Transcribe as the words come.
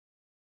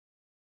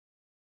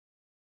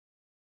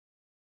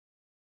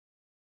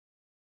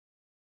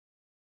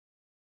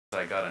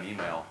I got an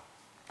email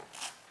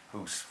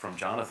from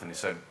Jonathan. He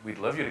said, we'd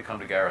love you to come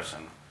to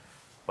Garrison,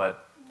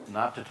 but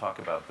not to talk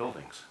about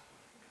buildings.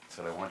 He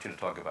said, I want you to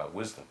talk about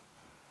wisdom.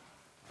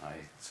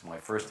 So my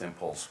first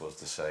impulse was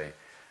to say,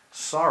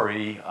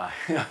 sorry, I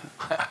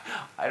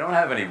don't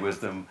have any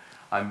wisdom.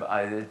 You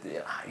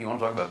want to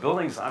talk about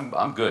buildings? I'm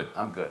good.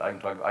 I'm good.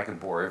 I can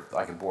bore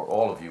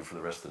all of you for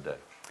the rest of the day.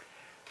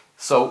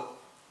 So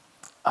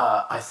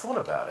I thought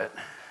about it,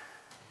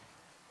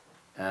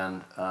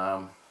 and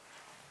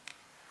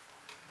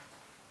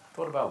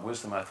thought about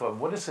wisdom. I thought,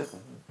 what is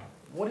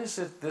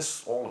it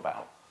this all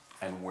about,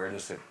 and where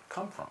does it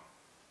come from?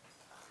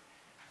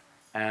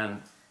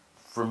 And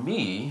for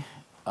me,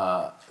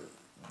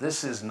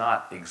 this is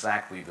not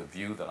exactly the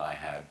view that I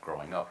had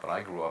growing up, but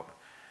I grew up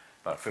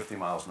about 50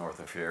 miles north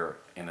of here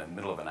in the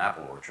middle of an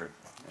apple orchard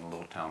in a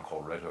little town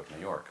called Red Hook,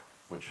 New York,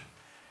 which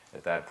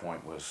at that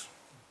point was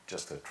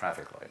just a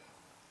traffic light.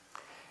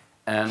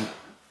 And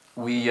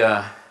we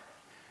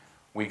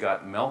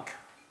got milk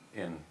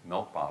in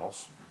milk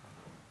bottles.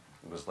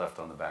 It was left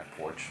on the back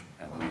porch,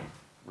 and we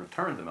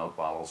returned the milk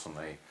bottles, and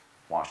they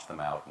washed them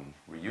out and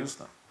reused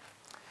them.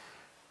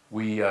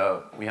 We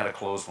had a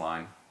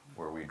clothesline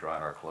where we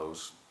dried our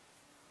clothes,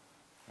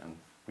 and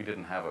we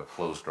didn't have a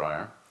clothes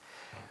dryer.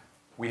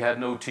 We had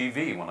no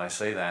TV. When I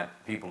say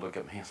that, people look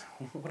at me and say,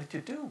 what did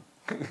you do?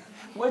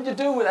 What did you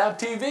do without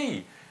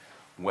TV?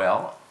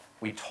 Well,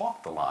 we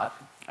talked a lot,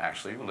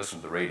 actually. We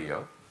listened to the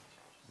radio.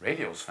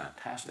 Radio is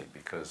fantastic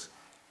because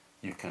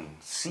you can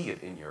see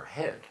it in your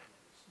head,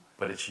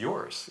 but it's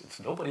yours. It's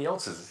nobody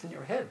else's. It's in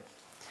your head.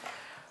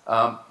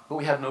 But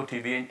we had no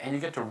TV, and you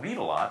get to read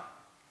a lot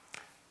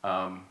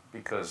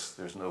because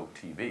there's no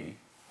TV,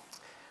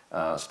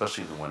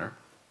 especially in the winter.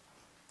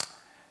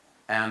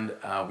 And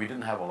we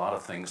didn't have a lot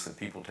of things that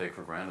people take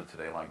for granted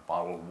today, like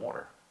bottled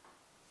water.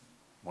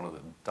 One of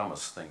the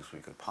dumbest things we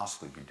could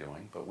possibly be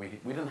doing, but we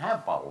didn't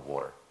have bottled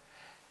water.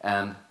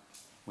 And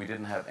we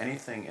didn't have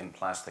anything in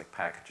plastic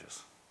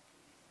packages.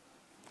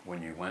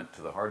 When you went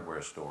to the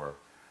hardware store,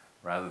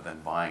 rather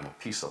than buying a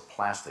piece of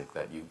plastic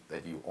that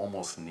you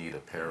almost need a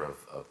pair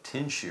of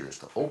tin shears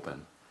to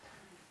open,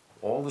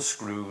 all the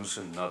screws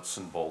and nuts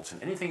and bolts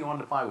and anything you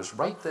wanted to buy was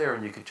right there,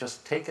 and you could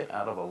just take it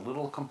out of a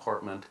little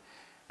compartment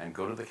and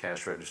go to the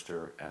cash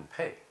register and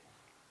pay.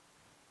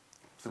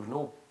 So there was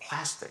no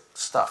plastic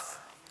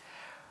stuff.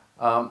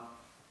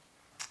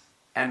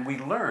 And we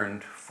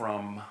learned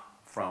from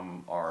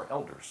our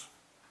elders.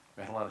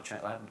 I had a lot of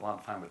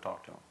time to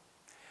talk to them.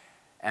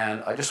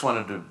 And I just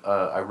wanted to,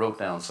 I wrote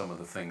down some of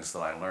the things that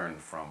I learned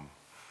from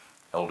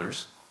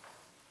elders.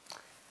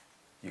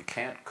 You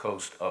can't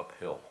coast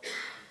uphill.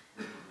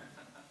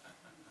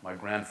 My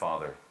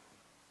grandfather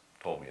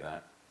told me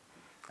that.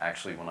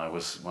 Actually, when I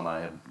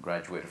had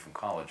graduated from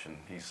college, and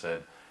he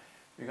said,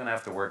 you're going to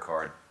have to work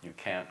hard. You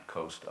can't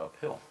coast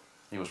uphill.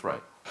 He was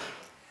right.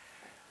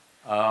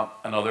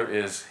 Another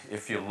is,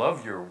 if you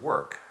love your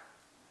work,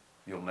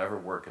 you'll never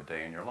work a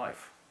day in your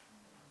life.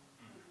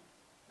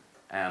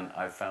 And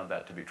I found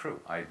that to be true.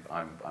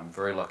 I'm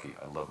very lucky.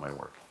 I love my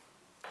work.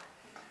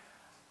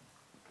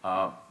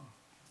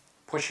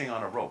 Pushing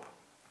on a rope.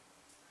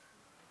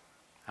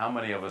 How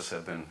many of us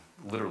have been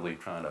literally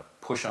trying to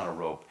push on a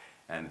rope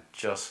and it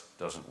just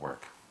doesn't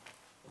work?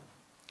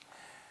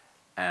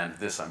 And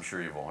this, I'm sure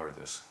you've all heard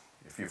this.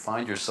 If you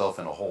find yourself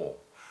in a hole,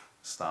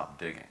 stop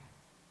digging.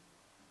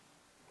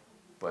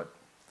 But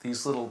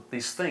these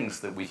things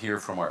that we hear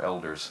from our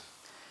elders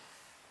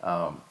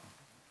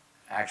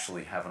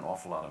actually have an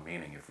awful lot of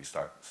meaning if we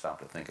stop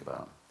to think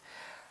about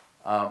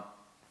them.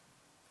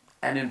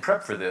 And in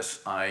prep for this,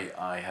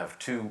 I have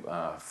two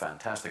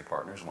fantastic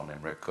partners, one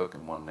named Rick Cook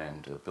and one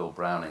named Bill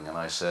Browning, and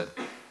I said,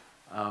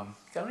 got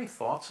any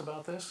thoughts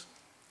about this?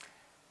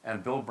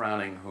 And Bill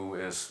Browning, who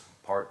is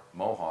part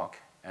Mohawk,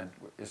 and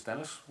is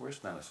Dennis? Where's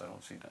Dennis? I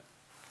don't see Dennis.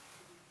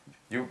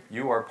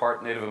 You are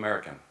part Native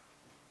American.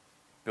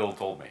 Bill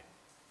told me.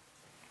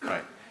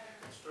 Right.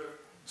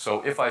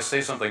 So if I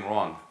say something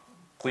wrong,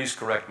 please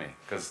correct me,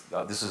 because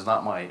this is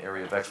not my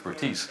area of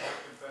expertise.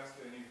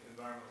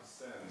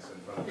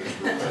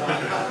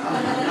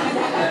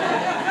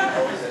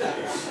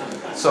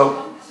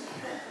 So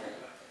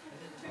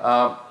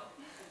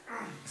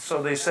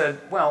they said,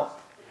 well,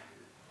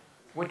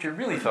 what you're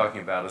really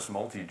talking about is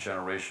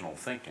multi-generational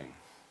thinking.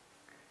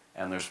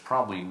 And there's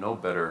probably no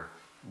better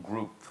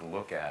group to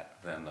look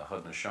at than the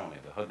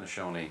Haudenosaunee. The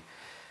Haudenosaunee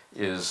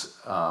is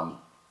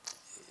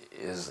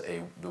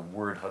the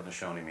word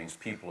Haudenosaunee means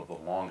people of the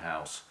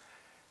Longhouse.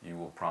 You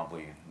will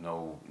probably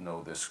know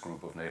this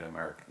group of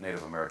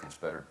Native Americans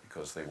better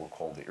because they were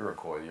called the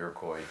Iroquois. The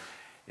Iroquois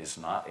is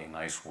not a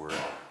nice word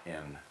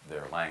in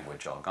their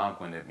language.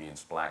 Algonquin, it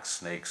means black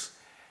snakes,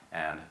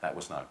 and that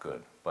was not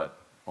good. But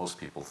most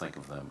people think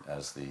of them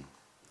as the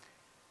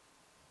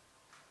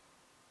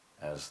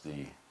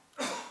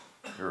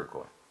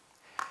Iroquois.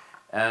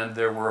 And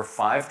there were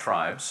 5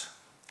 tribes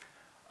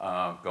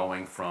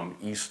going from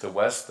east to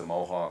west: the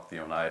Mohawk, the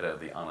Oneida,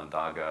 the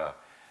Onondaga,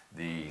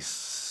 the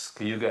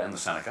Cayuga, and the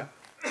Seneca.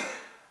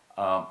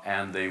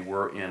 And they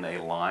were in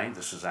a line.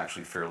 This is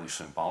actually fairly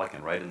symbolic,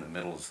 and right in the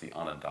middle is the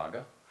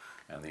Onondaga.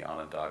 And the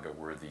Onondaga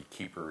were the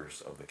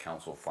keepers of the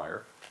council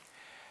fire.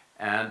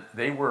 And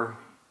they were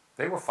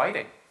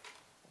fighting,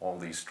 all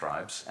these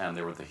tribes. And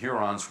there were the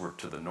Hurons were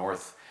to the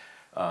north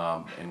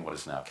in what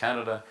is now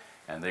Canada,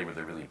 and they were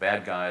the really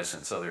bad guys.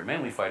 And so they were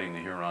mainly fighting the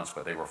Hurons,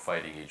 but they were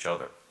fighting each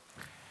other.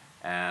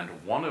 And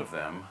one of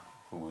them,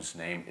 whose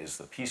name is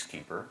the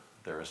Peacekeeper,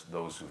 there's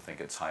those who think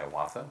it's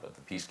Hiawatha, but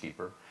the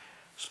Peacekeeper,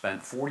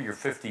 spent 40 or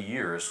 50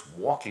 years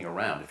walking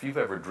around. If you've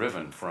ever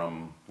driven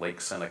from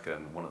Lake Seneca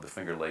and one of the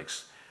Finger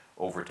Lakes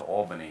over to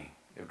Albany,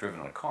 you've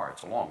driven in a car,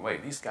 it's a long way.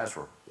 These guys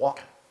were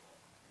walking.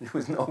 There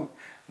was no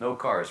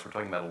cars. We're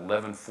talking about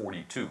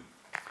 1142.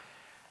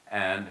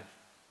 And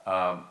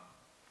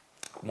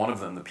one of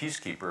them, the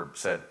Peacekeeper,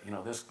 said, you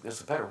know,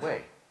 there's a better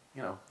way.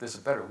 You know, there's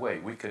a better way.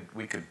 We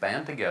could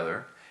band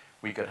together.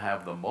 We could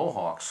have the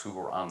Mohawks who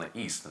are on the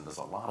east, and there's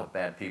a lot of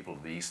bad people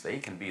to the east. They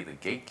can be the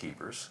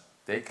gatekeepers.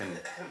 They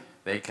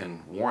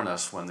can warn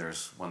us when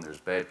there's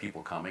bad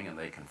people coming, and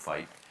they can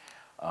fight.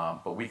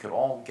 But we could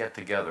all get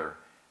together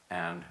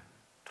and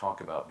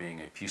talk about being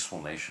a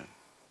peaceful nation.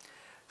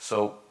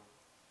 So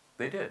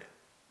they did.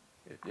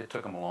 It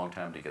took them a long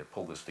time to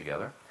pull this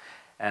together.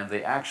 And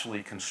they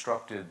actually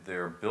constructed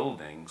their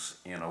buildings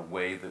in a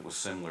way that was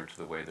similar to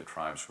the way the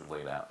tribes were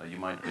laid out. Now, you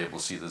might be able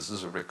to see this. This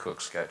is a Rick Cook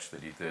sketch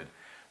that he did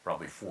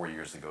probably 4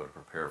 years ago to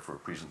prepare for a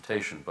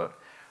presentation. But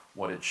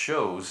what it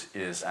shows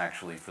is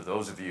actually, for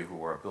those of you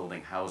who are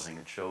building housing,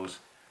 it shows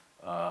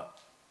a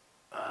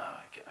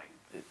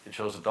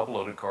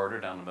double-loaded corridor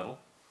down the middle.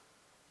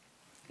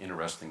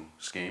 Interesting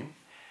scheme.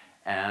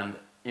 And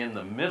in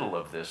the middle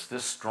of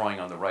this drawing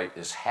on the right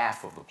is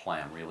half of the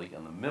plan, really.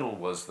 In the middle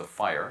was the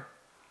fire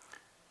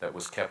that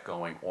was kept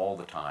going all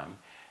the time.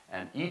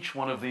 And each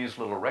one of these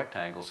little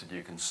rectangles that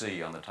you can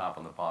see on the top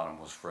and the bottom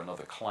was for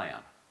another clan.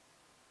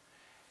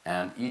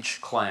 And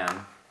each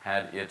clan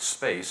had its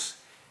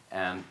space,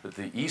 but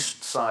the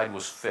east side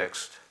was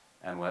fixed,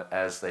 and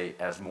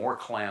as more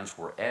clans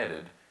were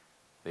added,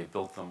 they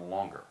built them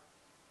longer.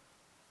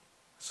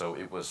 So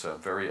it was a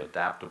very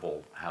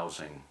adaptable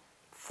housing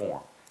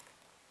form.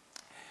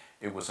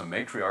 It was a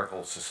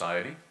matriarchal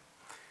society.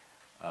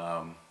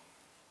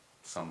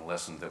 Some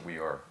lesson that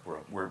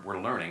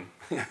we're learning.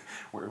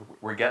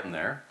 we're getting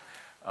there.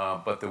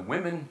 But the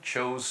women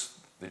chose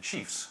the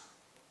chiefs,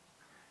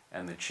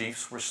 and the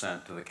chiefs were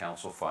sent to the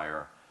council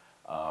fire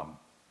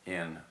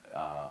in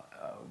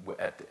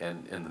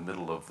the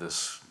middle of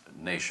this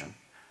nation.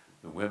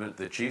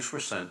 The chiefs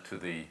were sent to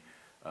the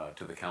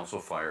council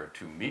fire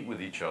to meet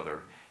with each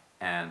other,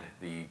 and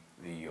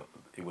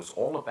it was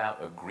all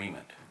about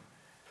agreement.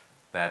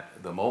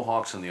 That the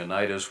Mohawks and the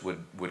Oneidas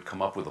would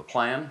come up with a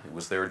plan. It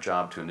was their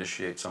job to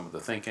initiate some of the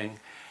thinking,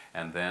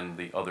 and then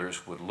the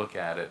others would look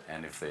at it,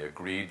 and if they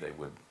agreed,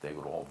 they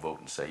would all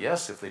vote and say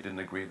yes. If they didn't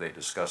agree, they'd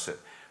discuss it.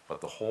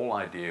 But the whole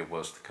idea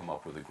was to come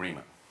up with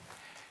agreement.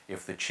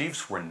 If the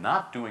chiefs were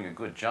not doing a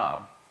good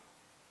job,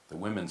 the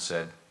women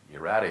said,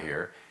 "You're out of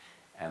here,"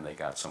 and they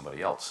got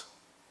somebody else.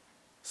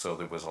 So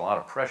there was a lot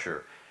of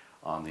pressure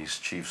on these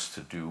chiefs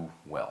to do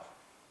well.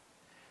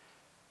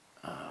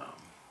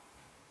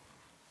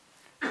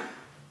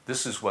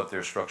 This is what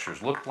their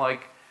structures looked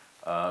like.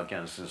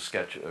 Again, this is a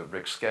sketch,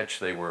 Rick's sketch.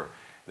 They were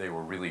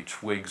really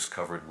twigs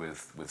covered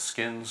with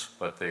skins,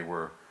 but they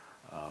were,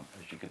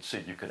 as you can see,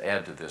 you could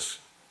add to this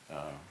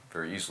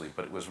very easily.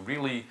 But it was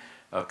really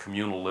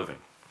communal living.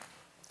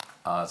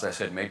 As I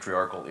said,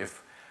 matriarchal.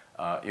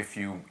 If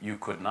you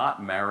could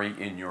not marry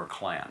in your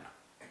clan,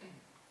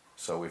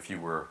 so if you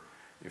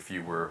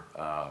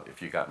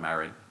got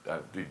married,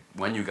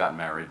 when you got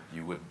married,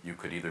 you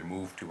could either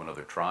move to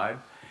another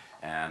tribe,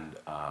 and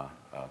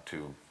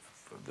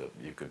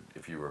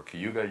if you were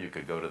Cayuga, you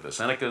could go to the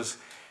Senecas,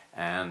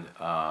 and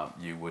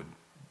you would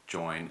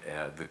join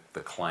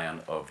the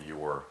clan of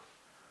your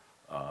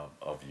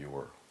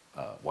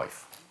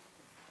wife.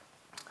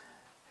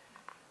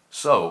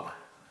 So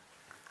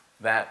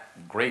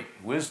that great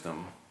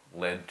wisdom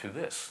led to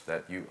this.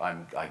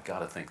 I got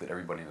to think that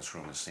everybody in this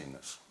room has seen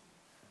this.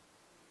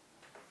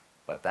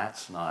 But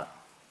that's not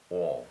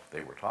all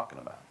they were talking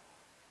about.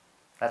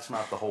 That's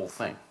not the whole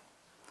thing.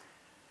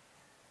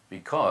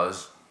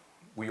 Because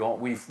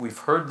we've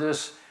heard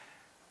this.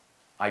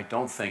 I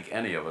don't think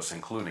any of us,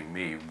 including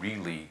me,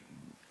 really,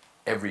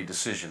 every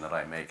decision that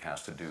I make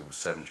has to do with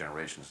 7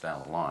 generations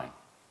down the line.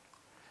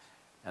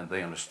 And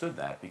they understood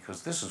that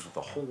because this is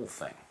the whole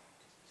thing.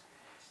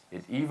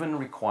 It even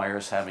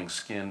requires having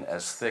skin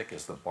as thick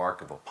as the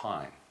bark of a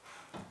pine.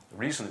 The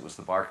reason it was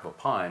the bark of a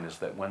pine is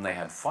that when they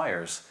had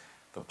fires,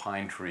 the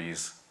pine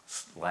trees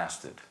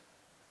lasted.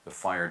 The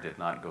fire did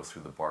not go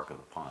through the bark of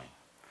the pine.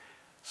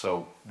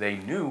 So they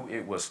knew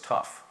it was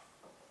tough.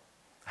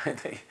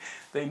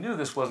 They knew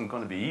this wasn't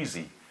going to be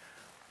easy,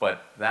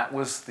 but that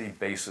was the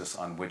basis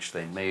on which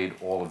they made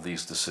all of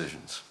these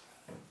decisions.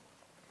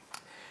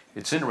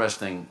 It's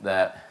interesting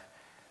that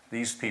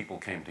these people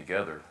came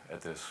together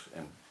at this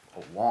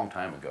a long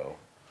time ago,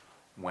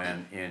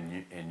 when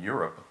in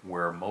Europe,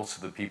 where most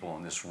of the people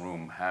in this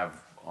room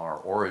have our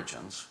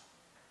origins,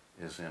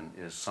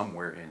 is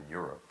somewhere in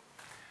Europe.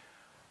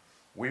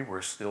 We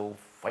were still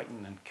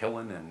fighting and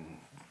killing and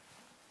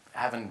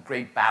having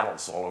great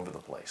battles all over the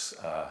place.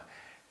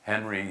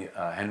 Henry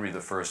I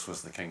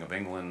was the King of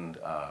England.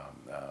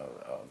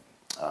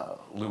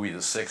 Louis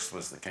VI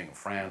was the King of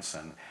France,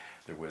 and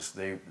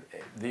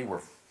they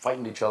were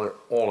fighting each other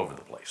all over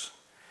the place,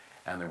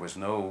 and there was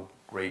no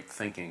great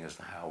thinking as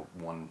to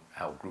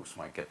how groups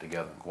might get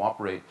together and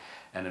cooperate.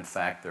 And in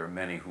fact, there are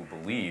many who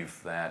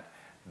believe that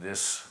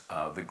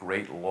the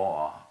great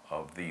law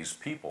of these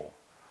people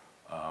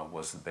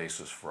was the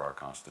basis for our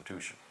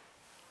Constitution.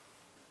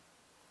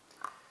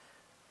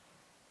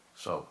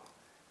 So,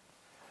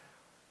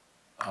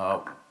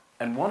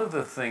 and one of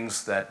the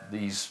things that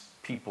these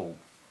people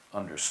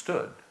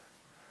understood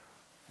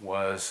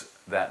was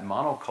that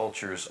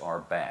monocultures are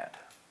bad.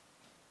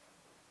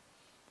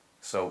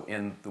 So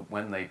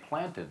when they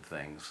planted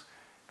things,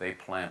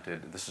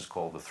 this is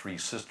called the Three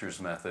Sisters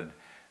method.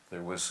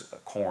 There was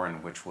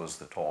corn, which was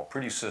the tall,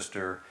 pretty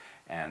sister,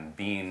 and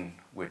bean,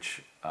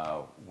 which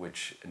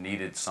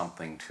needed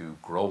something to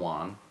grow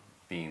on.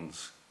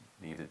 Beans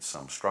needed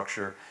some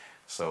structure,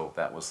 so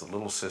that was the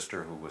little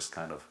sister who was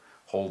kind of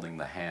holding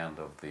the hand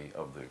of the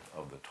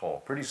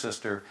tall, pretty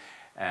sister.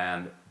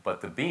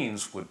 But the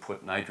beans would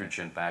put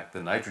nitrogen back.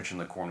 The nitrogen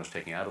the corn was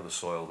taking out of the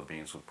soil, the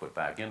beans would put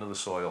back into the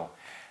soil.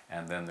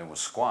 And then there was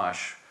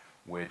squash,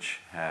 which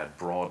had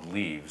broad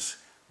leaves,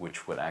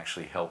 which would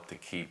actually help to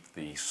keep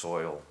the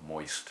soil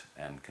moist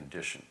and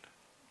conditioned.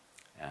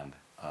 And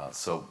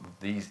so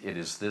it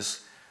is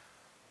this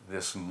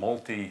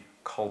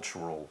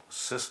multicultural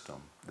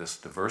system, this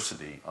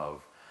diversity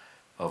of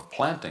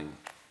planting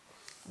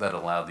that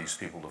allowed these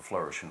people to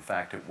flourish. In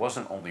fact, it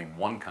wasn't only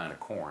one kind of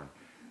corn.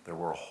 There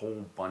were a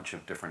whole bunch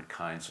of different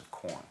kinds of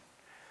corn.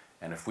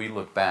 And if we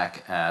look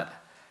back at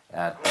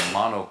the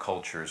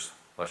monocultures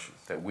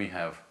that we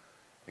have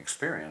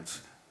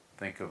experienced,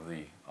 think of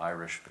the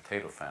Irish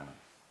potato famine.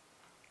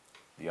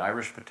 The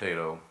Irish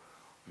potato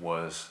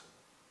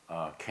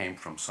came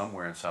from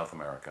somewhere in South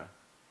America,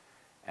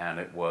 and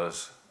it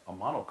was a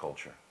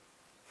monoculture.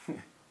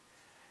 It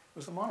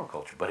was a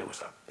monoculture, but it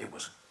was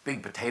a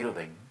big potato.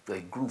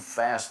 They grew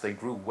fast, they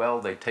grew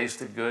well, they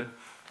tasted good,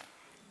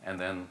 and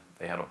then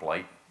they had a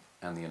blight,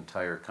 and the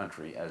entire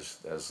country, as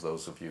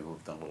those of you who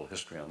have done a little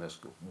history on this,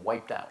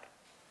 wiped out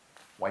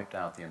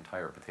the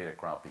entire potato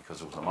crop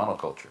because it was a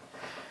monoculture.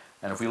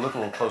 And if we look a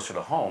little closer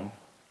to home,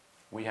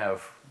 we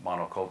have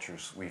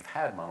monocultures. We've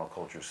had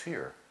monocultures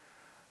here.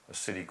 A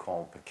city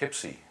called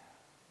Poughkeepsie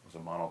was a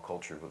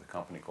monoculture with a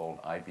company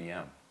called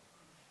IBM.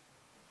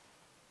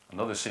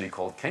 Another city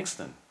called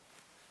Kingston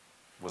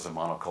was a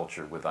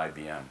monoculture with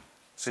IBM. A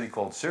city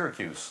called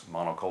Syracuse,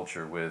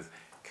 monoculture with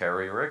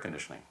Carrier Air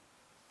Conditioning.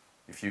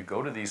 If you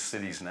go to these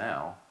cities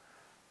now,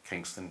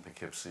 Kingston,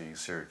 Poughkeepsie,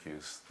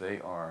 Syracuse,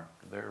 they're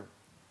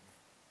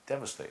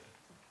devastated.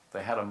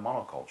 They had a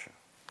monoculture.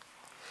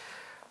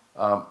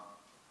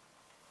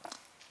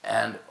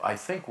 And I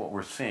think what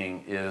we're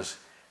seeing is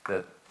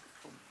that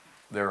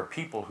there are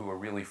people who are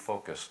really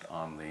focused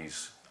on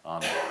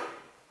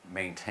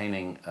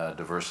maintaining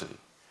diversity.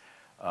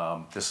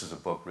 This is a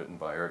book written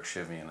by Eric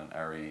Shivian and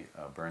Ari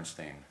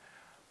Bernstein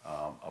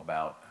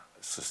about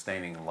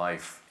sustaining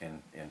life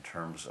in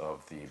terms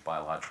of the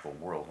biological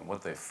world. And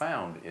what they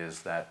found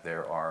is that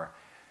there are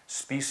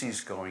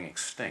species going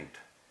extinct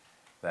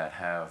that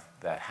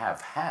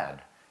have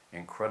had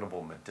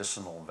incredible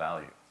medicinal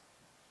value,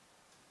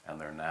 and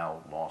they're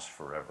now lost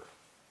forever.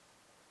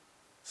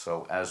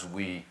 So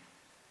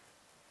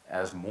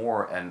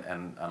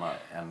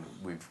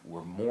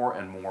more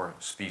and more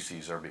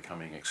species are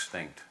becoming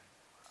extinct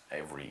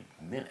every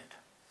minute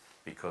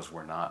because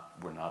we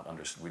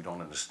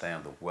don't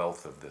understand the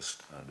wealth of this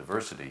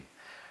diversity.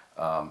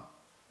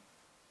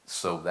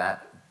 So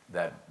that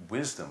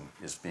wisdom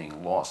is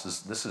being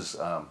lost.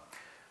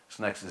 This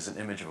next is an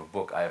image of a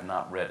book. I have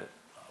not read it,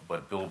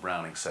 but Bill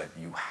Browning said,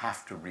 you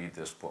have to read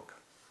this book.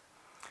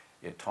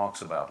 It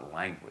talks about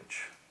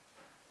language,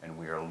 and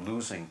we are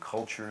losing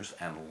cultures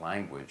and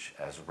language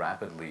as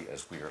rapidly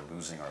as we are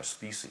losing our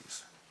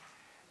species.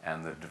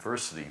 And the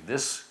diversity,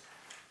 this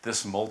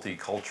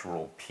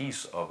multicultural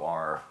piece of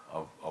our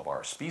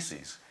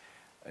species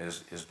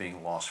is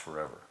being lost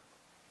forever.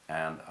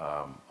 And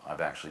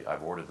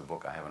I've ordered the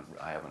book. I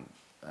haven't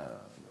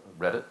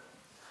read it,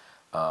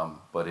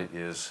 but it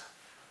is.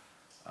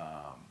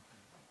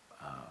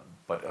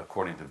 But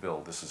according to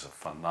Bill, this is a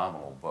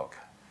phenomenal book,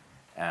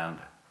 and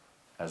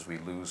as we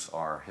lose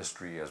our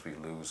history, as we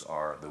lose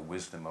the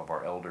wisdom of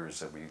our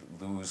elders, as we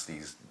lose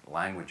these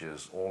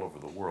languages all over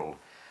the world,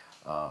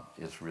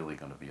 it's really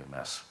going to be a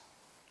mess.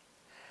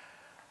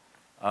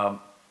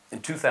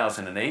 In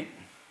 2008,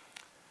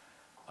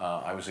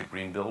 I was at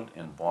Greenbuild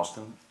in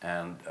Boston,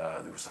 and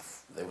there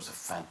was a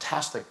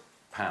fantastic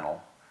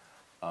panel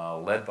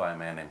led by a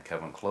man named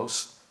Kevin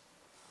Close,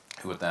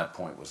 who at that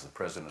point was the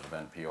president of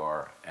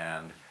NPR,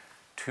 and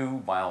two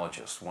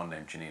biologists, one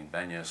named Janine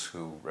Benyus,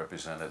 who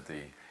represented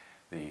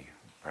the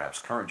perhaps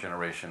current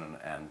generation,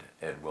 and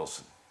Ed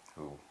Wilson,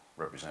 who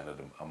represented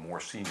a more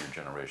senior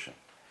generation.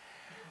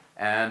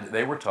 And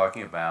they were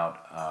talking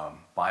about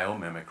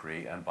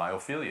biomimicry and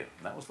biophilia.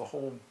 And that was the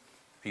whole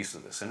piece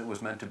of this. And it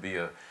was meant to be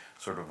a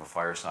sort of a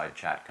fireside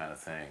chat kind of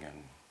thing.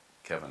 And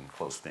Kevin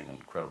Close being an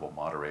incredible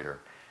moderator.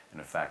 And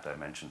in fact, I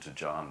mentioned to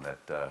John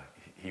that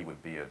he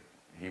would be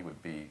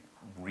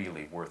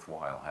really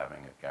worthwhile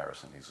having at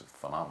Garrison. He's a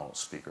phenomenal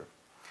speaker.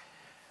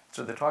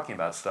 So they're talking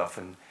about stuff,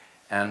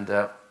 and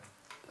to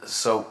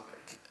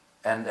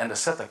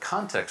set the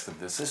context of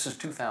this is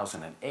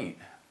 2008,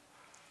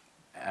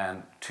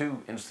 and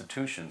two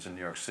institutions in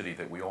New York City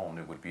that we all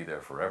knew would be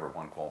there forever,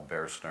 one called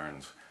Bear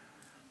Stearns,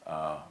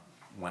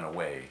 went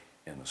away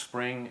in the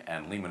spring,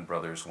 and Lehman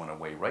Brothers went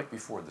away right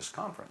before this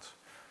conference.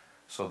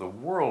 So the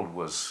world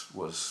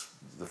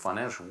the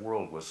financial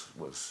world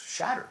was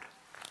shattered.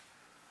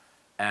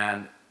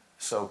 And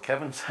so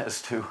Kevin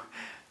says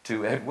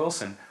to Ed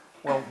Wilson,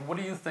 well, what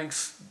do you think,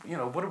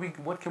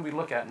 what can we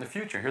look at in the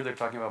future? Here they're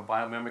talking about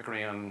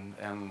biomimicry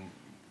and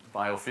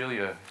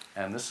biophilia,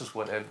 and this is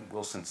what Ed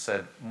Wilson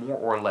said, more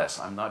or less.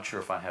 I'm not sure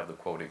if I have the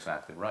quote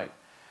exactly right,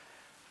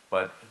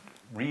 but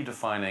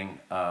redefining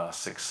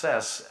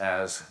success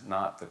as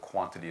not the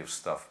quantity of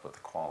stuff, but the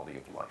quality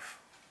of life.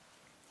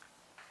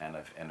 And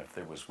if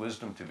there was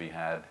wisdom to be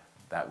had,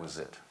 that was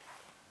it.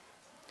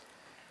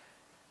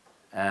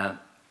 And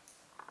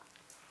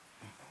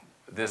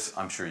this,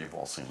 I'm sure you've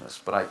all seen this,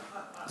 but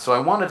so I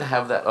wanted to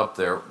have that up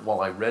there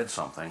while I read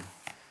something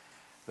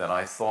that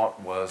I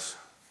thought was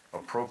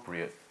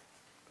appropriate,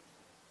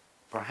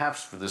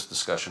 perhaps for this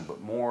discussion,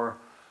 but more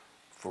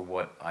for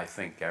what I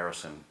think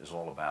Garrison is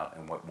all about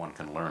and what one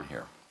can learn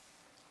here.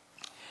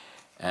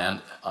 And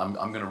I'm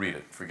going to read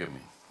it, forgive me.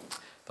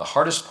 The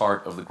hardest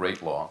part of the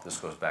great law, this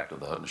goes back to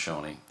the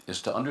Haudenosaunee,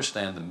 is to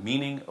understand the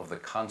meaning of the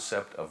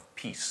concept of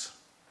peace.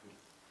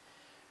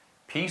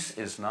 Peace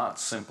is not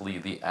simply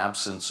the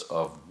absence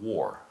of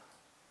war.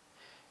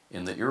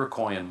 In the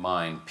Iroquoian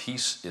mind,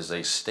 peace is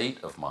a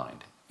state of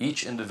mind.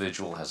 Each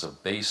individual has a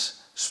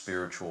base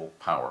spiritual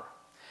power.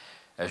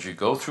 As you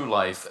go through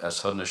life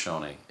as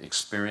Haudenosaunee,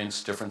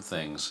 experience different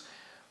things,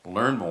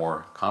 learn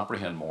more,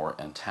 comprehend more,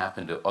 and tap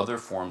into other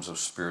forms of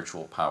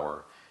spiritual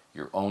power,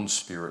 your own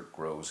spirit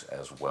grows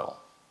as well.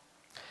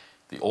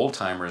 The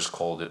old-timers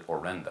called it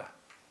orenda.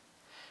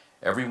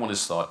 Everyone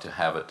is thought to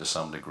have it to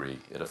some degree.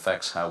 It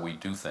affects how we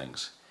do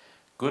things.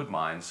 Good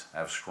minds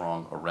have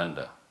strong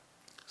orenda.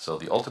 So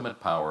the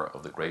ultimate power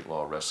of the great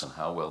law rests in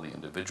how well the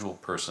individual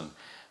person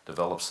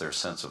develops their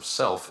sense of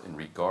self in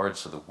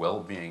regards to the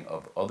well-being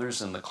of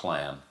others in the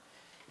clan,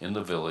 in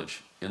the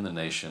village, in the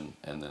nation,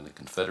 and in the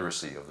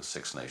confederacy of the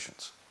 6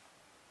 nations.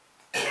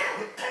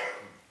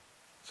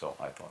 So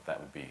I thought that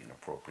would be an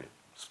appropriate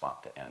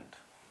spot to end.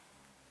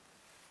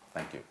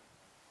 Thank you.